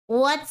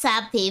What's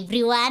up,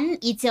 everyone?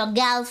 It's your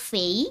girl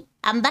Faye.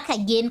 I'm back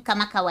again,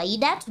 kama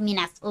kawaida, to mean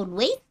as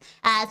always.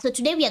 So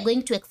today we are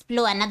going to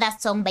explore another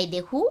song by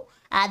The Who.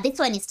 This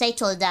one is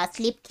titled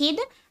Sleep Kid.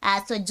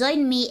 So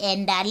join me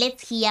and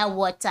let's hear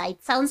what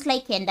it sounds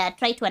like and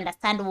try to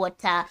understand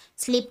what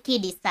Sleep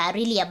Kid is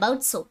really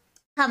about. So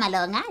come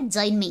along,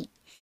 join me.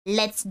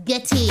 Let's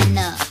get in.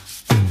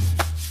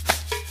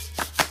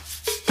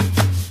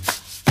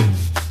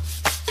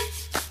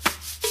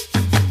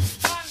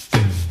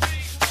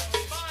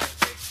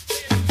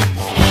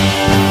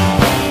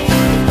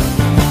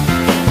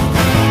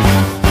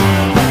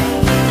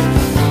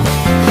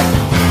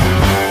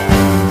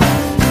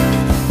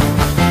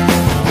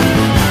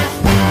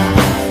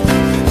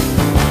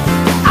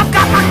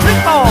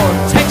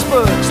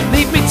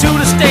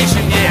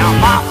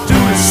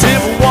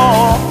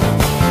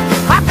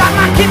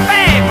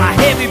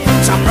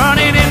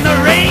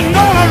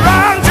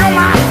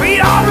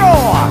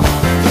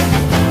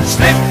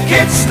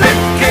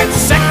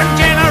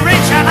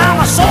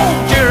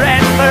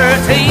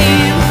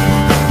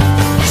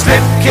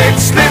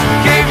 Slip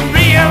kid,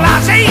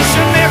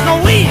 realization, there's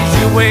no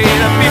easy way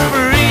to be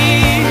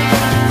free.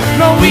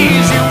 No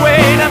easy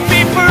way to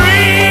be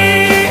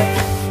free.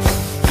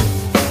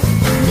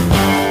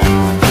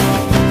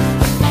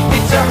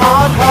 It's a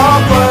hard,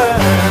 hard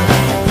world.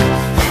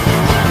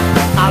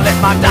 I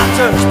left my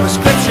doctor's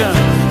prescription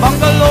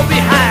bungalow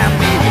behind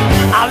me.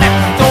 I left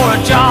the door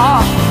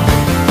ajar.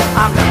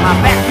 I got my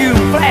vacuum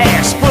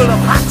flask full of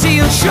hot tea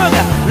and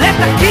sugar. Left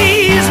the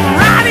keys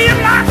right in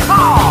my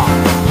car.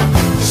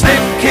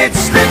 Slip kid,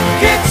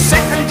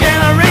 second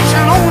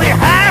generation, only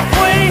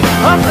halfway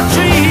up the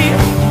tree.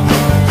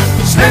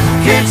 Slip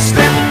kid,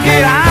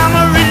 I'm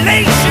a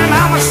relation,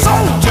 I'm a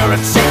soldier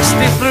at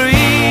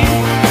 63.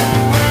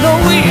 No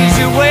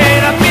easy way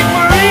to be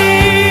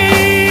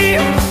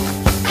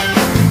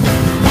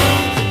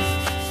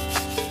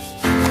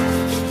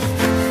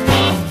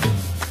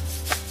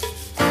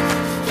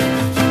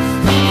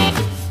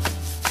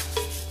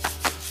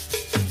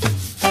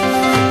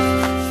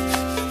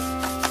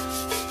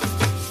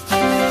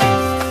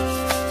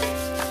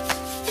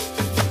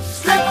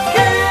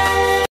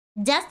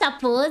Just a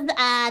pause.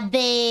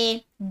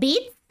 The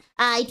beats,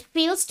 it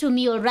feels to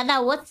me, or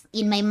rather what's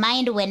in my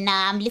mind when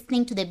I'm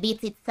listening to the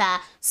beats, it's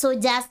so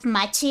just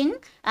matching.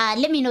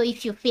 Let me know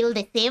if you feel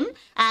the same.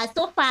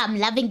 So far, I'm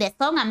loving the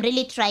song. I'm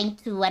really trying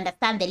to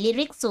understand the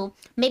lyrics. So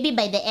maybe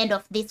by the end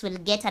of this, we'll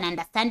get an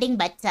understanding.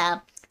 But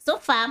so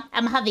far,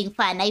 I'm having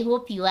fun. I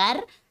hope you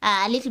are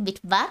a little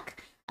bit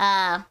back.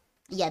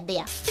 Yeah,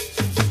 there.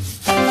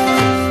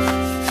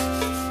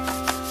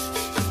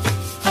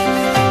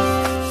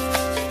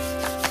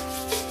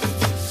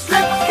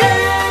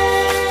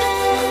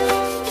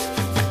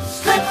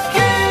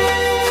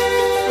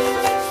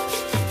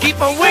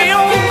 away,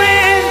 old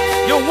man,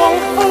 you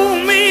won't fool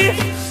me.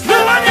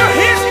 Knowing your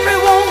history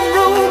won't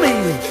rule me.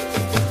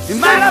 You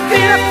might have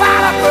been a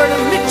fighter, but to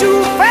me too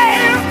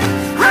fair.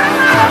 I'm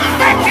not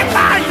affected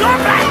by your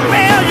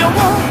blackmail. You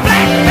won't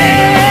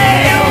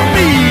blackmail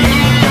me.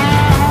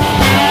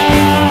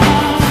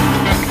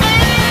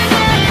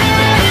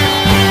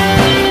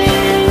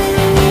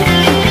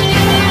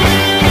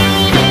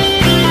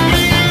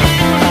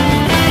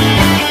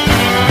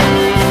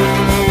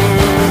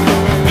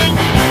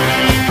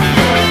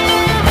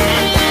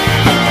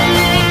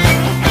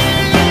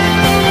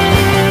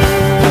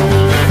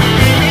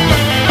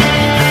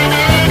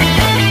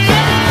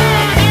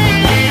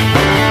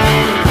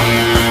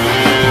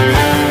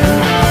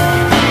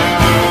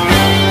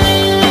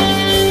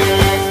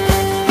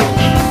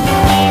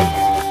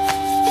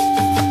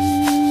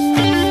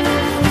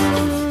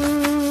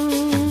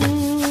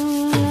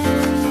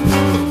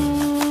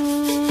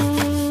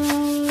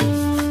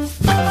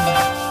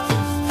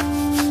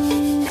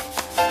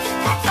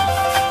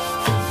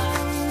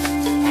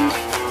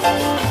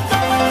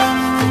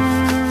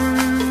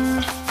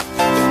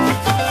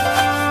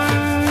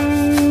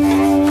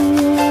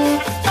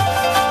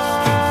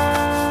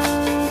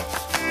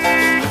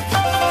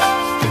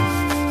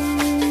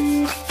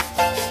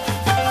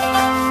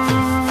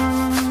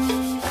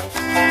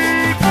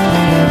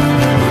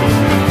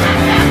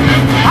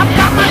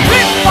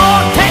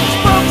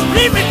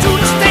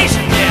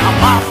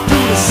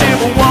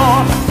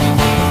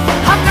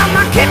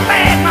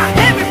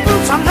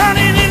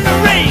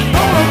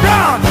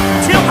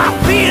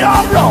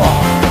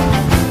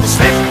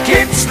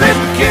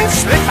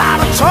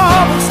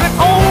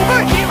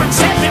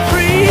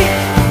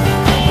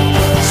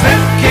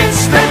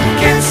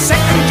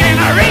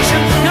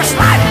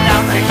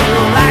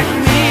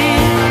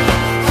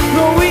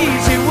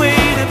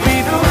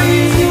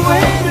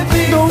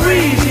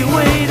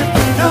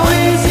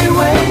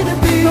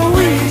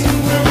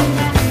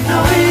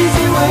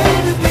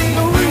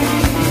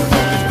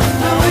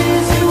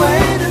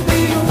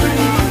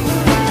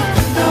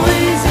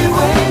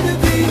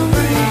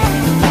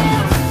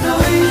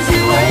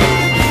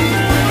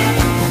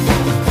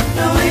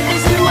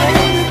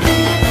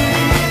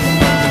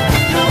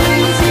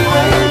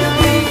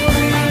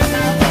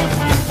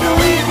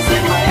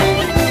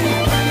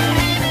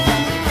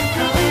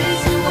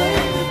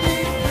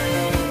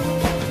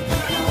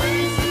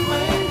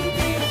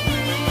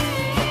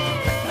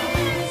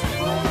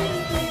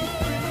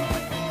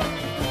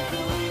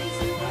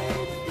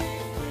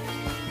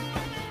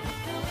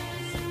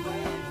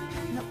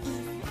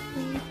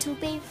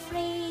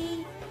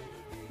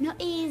 No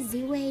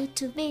easy way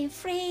to be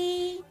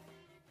free.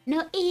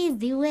 No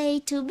easy way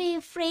to be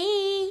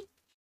free.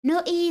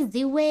 No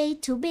easy way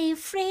to be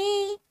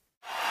free.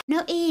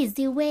 No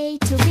easy way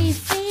to be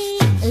free.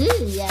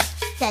 Ooh, yeah.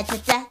 Ta, ta,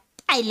 ta.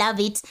 I love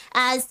it.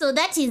 So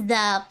that is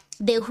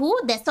the Who.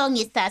 The song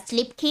is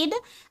Sleep Kid.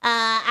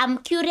 I'm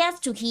curious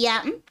to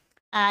hear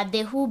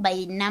the Who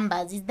by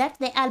Numbers. Is that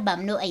the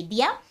album? No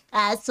idea.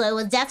 So I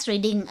was just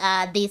reading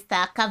this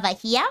cover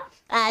here.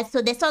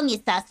 So the song is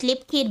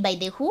Sleep Kid by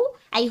the Who.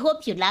 I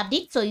hope you loved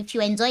it. So if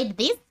you enjoyed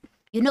this,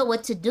 you know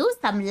what to do.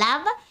 Some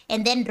love,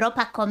 and then drop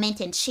a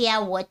comment and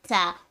share what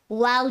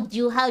how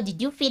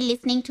did you feel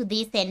listening to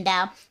this, and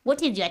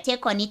what is your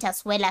take on it,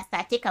 as well as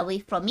take away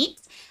from it.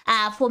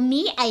 For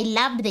me, I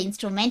loved the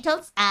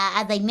instrumentals.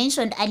 As I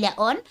mentioned earlier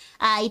on,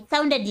 it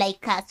sounded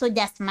like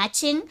soldiers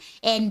marching,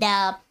 and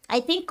I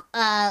think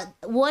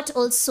what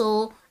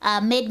also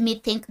made me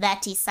think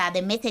that is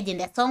the message in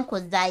the song,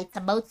 because it's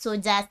about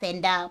soldiers,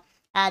 and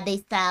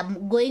there's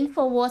going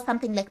for war,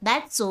 something like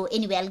that. So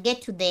anyway, I'll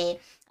get to the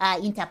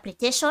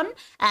interpretation.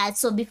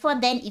 So before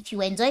then, if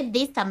you enjoyed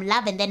this, some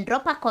love, and then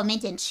drop a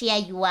comment and share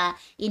your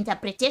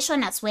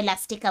interpretation, as well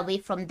as take away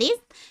from this.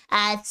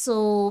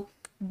 So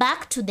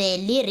back to the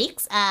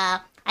lyrics.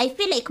 I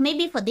feel like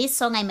maybe for this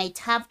song I might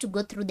have to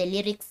go through the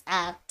lyrics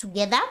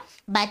together,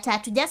 but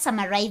to just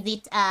summarize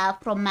it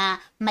from my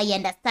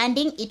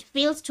understanding, it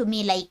feels to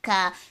me like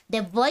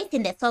the voice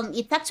in the song,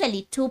 it's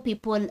actually two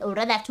people, or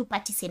rather two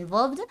parties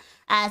involved.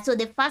 So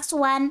the first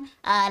one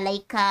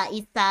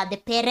is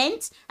the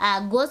parent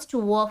goes to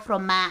war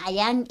from a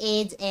young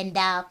age, and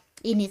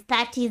in his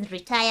 30s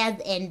retires,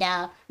 and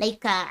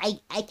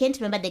I can't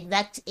remember the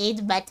exact age,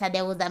 but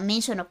there was a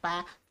mention of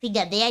a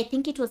figure there. I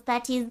think it was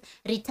 30s,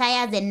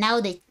 retires, and now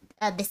the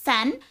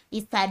son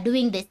is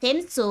doing the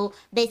same. So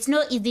there's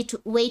no easy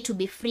way to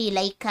be free.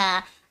 Like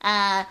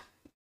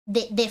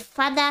the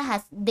father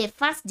has, the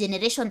first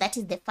generation, that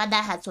is the father,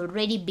 has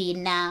already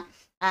been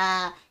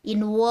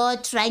in war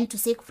trying to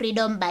seek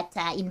freedom, but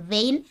in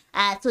vain.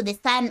 So the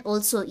son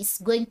also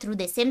is going through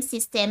the same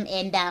system,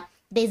 and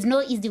there's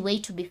no easy way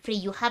to be free.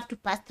 You have to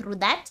pass through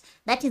that.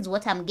 That is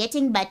what I'm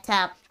getting. But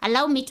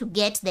allow me to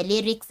get the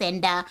lyrics,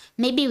 and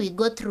maybe we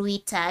go through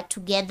it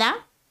together.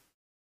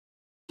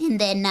 And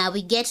then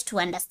we get to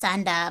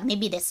understand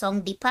maybe the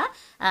song deeper.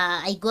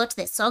 I got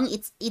the song.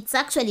 It's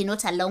actually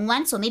not a long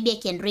one, so maybe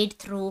I can read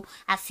through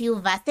a few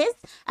verses.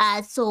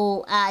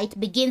 So it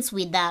begins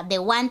with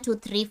the 1, 2,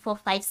 3, 4,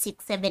 5,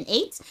 6, 7,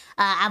 8.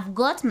 I've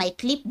got my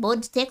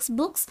clipboard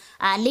textbooks.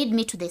 Lead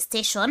me to the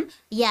station.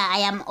 Yeah,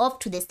 I am off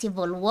to the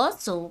Civil War.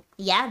 So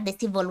yeah, the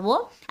Civil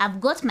War. I've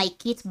got my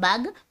kit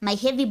bag, my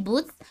heavy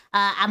boots.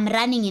 I'm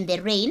running in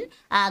the rain.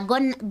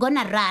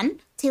 Gonna run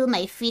till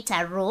my feet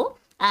are raw.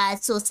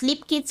 So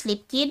Sleep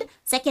Kid,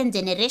 second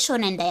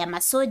generation, and I am a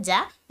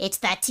soldier at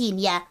 13.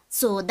 Yeah,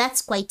 so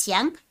that's quite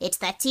young at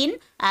 13.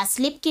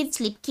 Sleep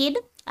Kid,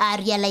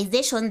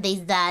 realization,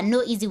 there's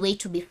no easy way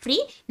to be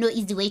free. No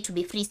easy way to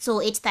be free. So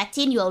at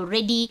 13, you're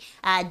already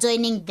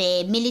joining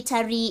the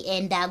military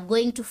and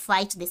going to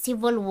fight the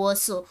Civil War.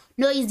 So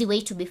no easy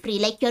way to be free.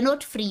 Like, you're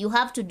not free. You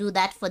have to do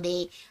that for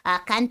the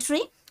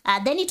country.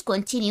 Then it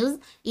continues.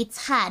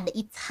 It's hard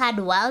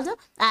world.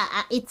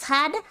 It's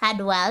hard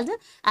world.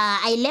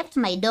 I left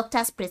my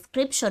doctor's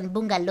prescription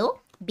bungalow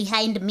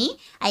behind me.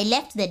 I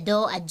left the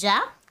door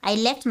ajar. I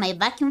left my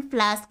vacuum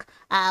flask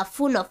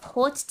full of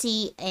hot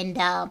tea and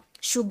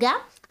sugar.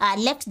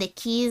 Left the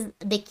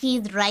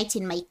keys right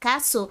in my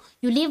car. So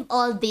you leave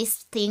all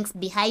these things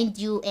behind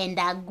you and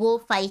go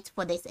fight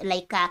for this,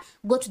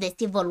 go to the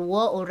Civil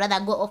War, or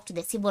rather go off to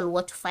the Civil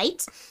War to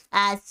fight.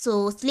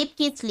 So Sleep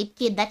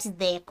Kid, that is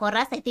the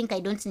chorus. I think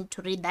I don't need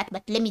to read that,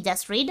 but let me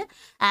just read.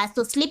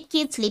 So Sleep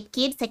Kid,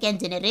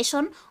 second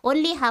generation,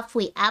 only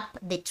halfway up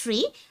the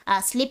tree.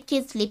 Sleep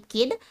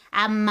Kid,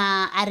 I'm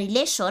a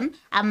relation.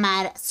 I'm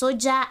a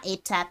soldier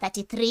at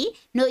 33.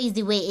 No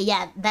easy way.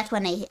 Yeah, that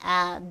one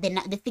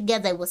the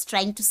figures I was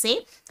trying to say.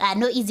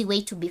 No easy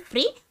way to be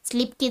free.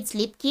 Sleep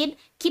Kid,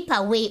 keep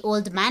away,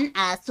 old man.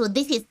 So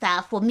this is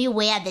for me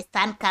where the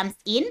sun comes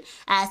in.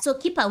 So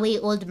keep away,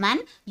 old man.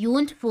 You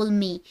won't fool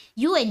me.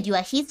 You and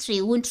your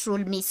history won't rule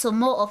me. So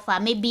more of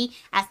maybe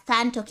a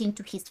son talking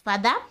to his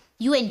father.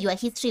 You and your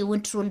history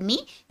won't rule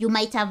me. You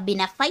might have been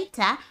a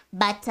fighter,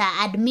 but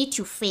admit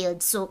you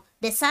failed. So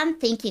the son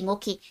thinking,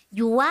 okay,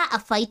 you were a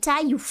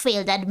fighter, you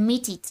failed,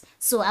 admit it.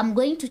 So I'm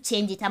going to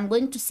change it. I'm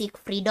going to seek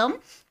freedom.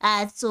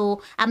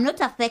 So I'm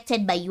not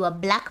affected by your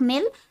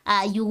blackmail.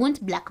 You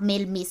won't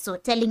blackmail me. So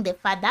telling the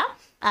father,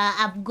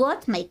 I've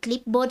got my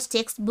clipboard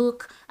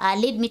textbook.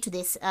 Lead me to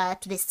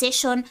the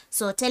station.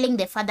 So telling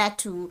the father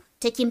to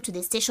take him to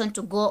the station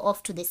to go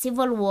off to the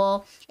Civil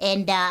War.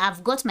 And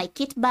I've got my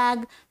kit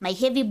bag, my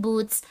heavy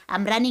boots.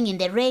 I'm running in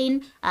the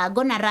rain.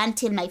 Gonna run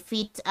till my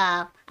feet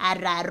are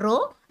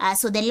raw.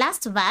 So the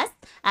last verse,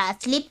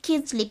 sleep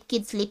kid, sleep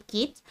kid, sleep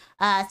kid,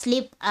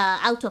 sleep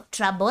out of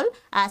trouble,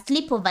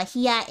 sleep over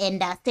here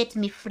and set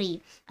me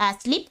free.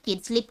 Sleep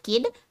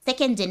kid,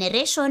 second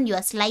generation, you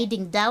are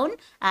sliding down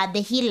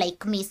the hill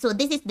like me. So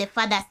this is the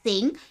father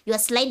saying, you are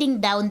sliding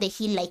down the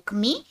hill like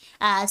me.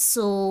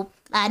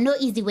 No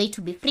easy way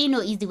to be free,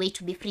 no easy way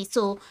to be free.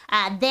 So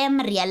them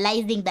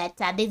realizing that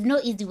there's no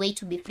easy way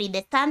to be free.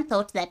 The son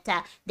thought that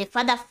the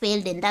father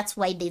failed and that's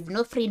why there's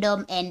no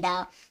freedom, and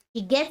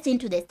he gets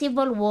into the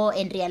civil war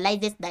and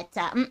realizes that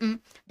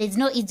there's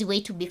no easy way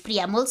to be free.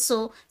 I'm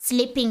also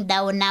slipping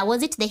down.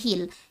 Was it the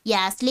hill?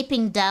 Yeah,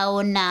 slipping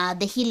down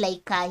the hill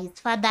like his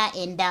father,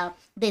 and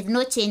there's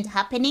no change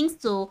happening.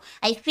 So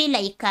I feel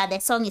like the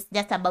song is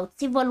just about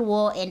civil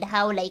war and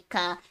how like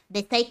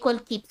the cycle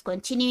keeps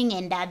continuing,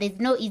 and there's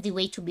no easy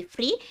way to be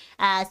free.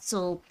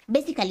 So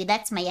basically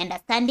that's my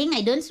understanding.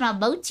 I don't know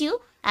about you.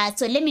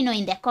 So let me know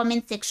in the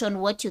comment section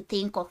what you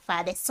think of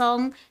the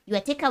song,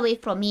 your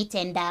takeaway from it,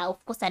 and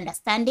of course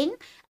understanding.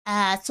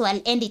 So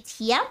I'll end it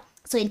here.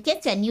 So in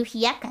case you're new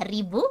here,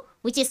 karibu,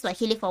 which is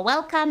Swahili for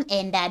welcome,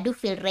 and do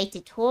feel right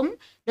at home.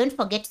 Don't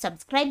forget to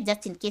subscribe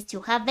just in case you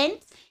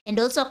haven't, and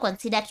also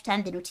consider to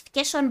turn the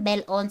notification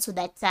bell on so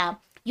that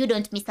you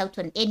don't miss out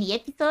on any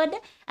episode.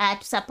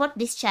 To support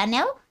this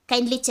channel,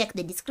 kindly check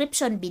the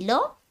description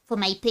below for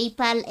my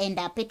PayPal and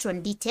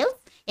Patreon details,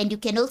 and you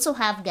can also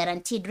have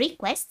guaranteed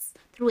requests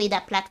through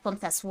other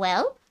platforms as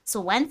well.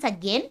 So once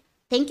again,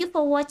 thank you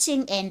for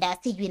watching, and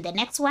see you in the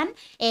next one.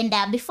 And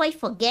before I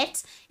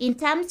forget, in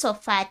terms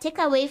of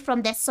takeaway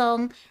from the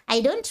song,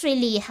 I don't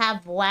really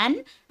have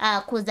one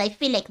because I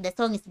feel like the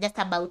song is just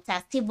about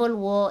civil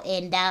war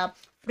and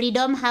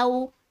freedom,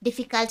 how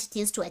difficult it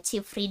is to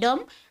achieve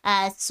freedom.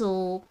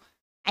 So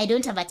I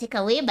don't have a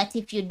takeaway, but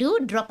if you do,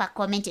 drop a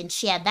comment and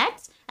share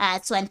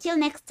that. So until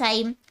next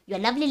time, your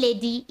lovely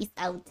lady is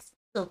out.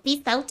 So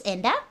peace out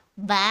and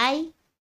bye.